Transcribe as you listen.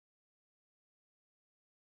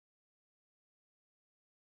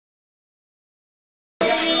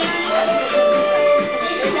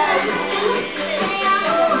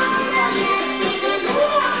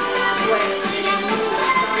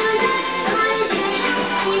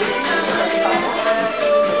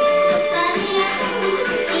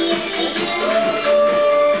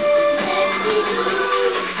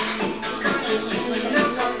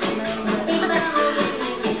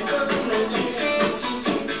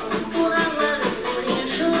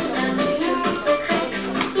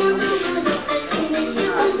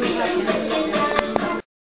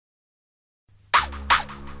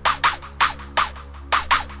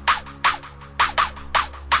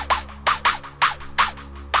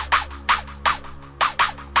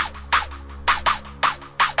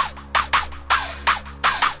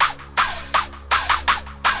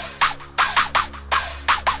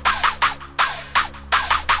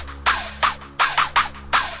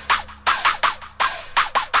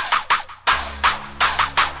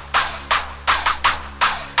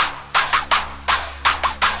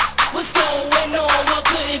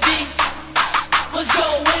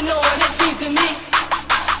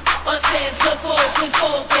focus, so focus,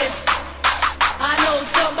 focus. I know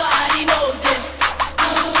somebody knows this.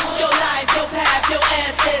 Your life, your path, your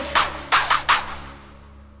answers.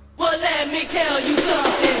 Well, let me tell you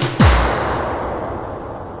something.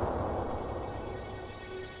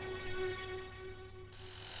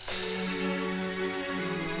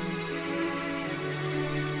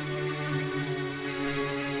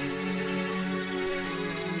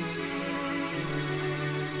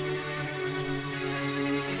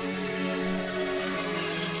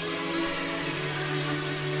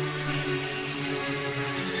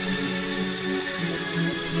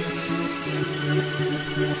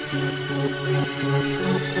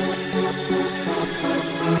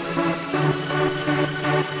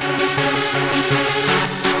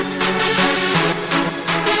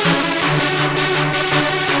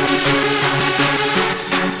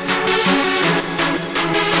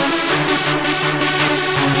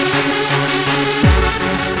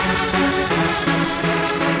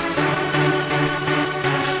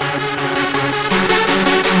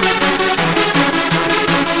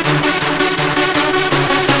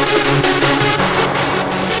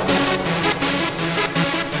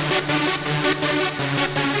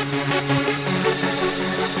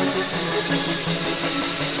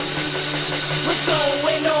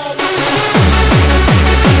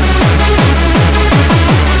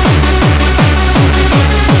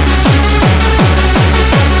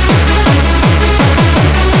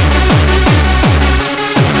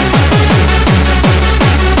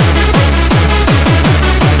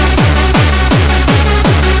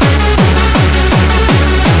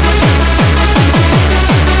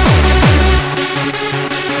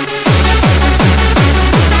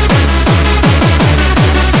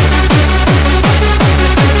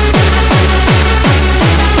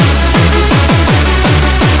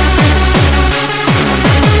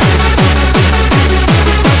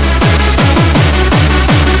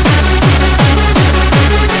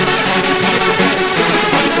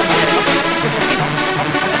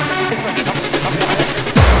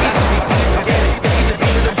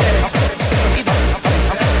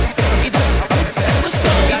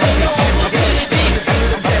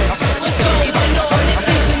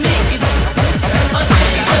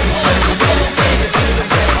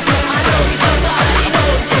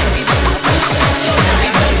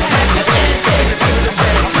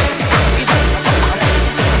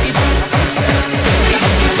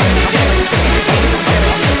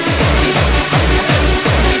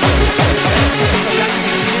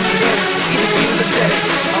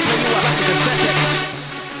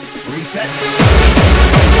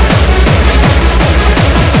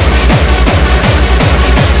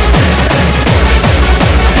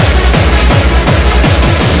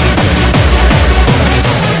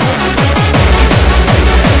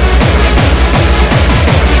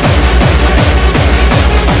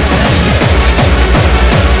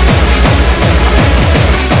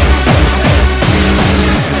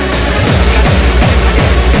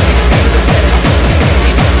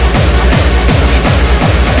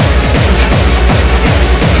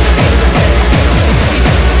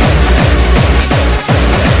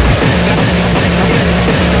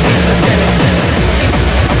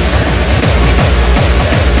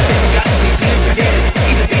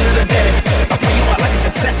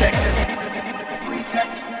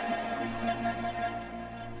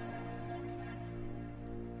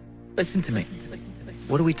 Listen to me.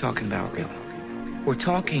 What are we talking about, really? We're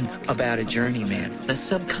talking about a journey, man. A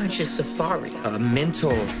subconscious safari. A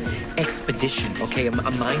mental expedition, okay?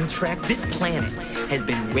 A mind track. This planet has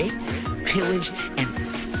been raped, pillaged, and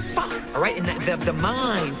fucked, all right? And the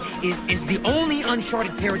mind is the only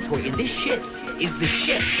uncharted territory. And this shit is the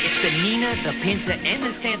ship. It's the Nina, the Pinta, and the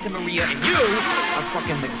Santa Maria, and you are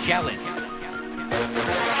fucking Magellan.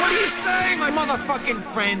 What do you say, my motherfucking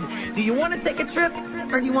friend? Do you want to take a trip,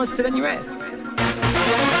 or do you want to sit on your ass?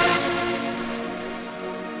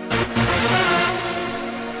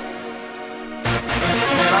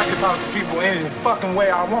 Man, I can talk to people any fucking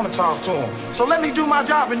way I want to talk to them. So let me do my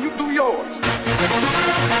job and you do yours.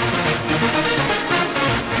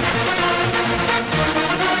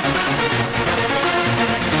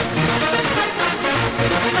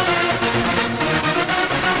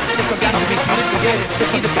 If I got to be, forget it.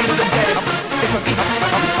 Either be the dead. If I be,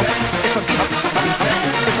 I'm set.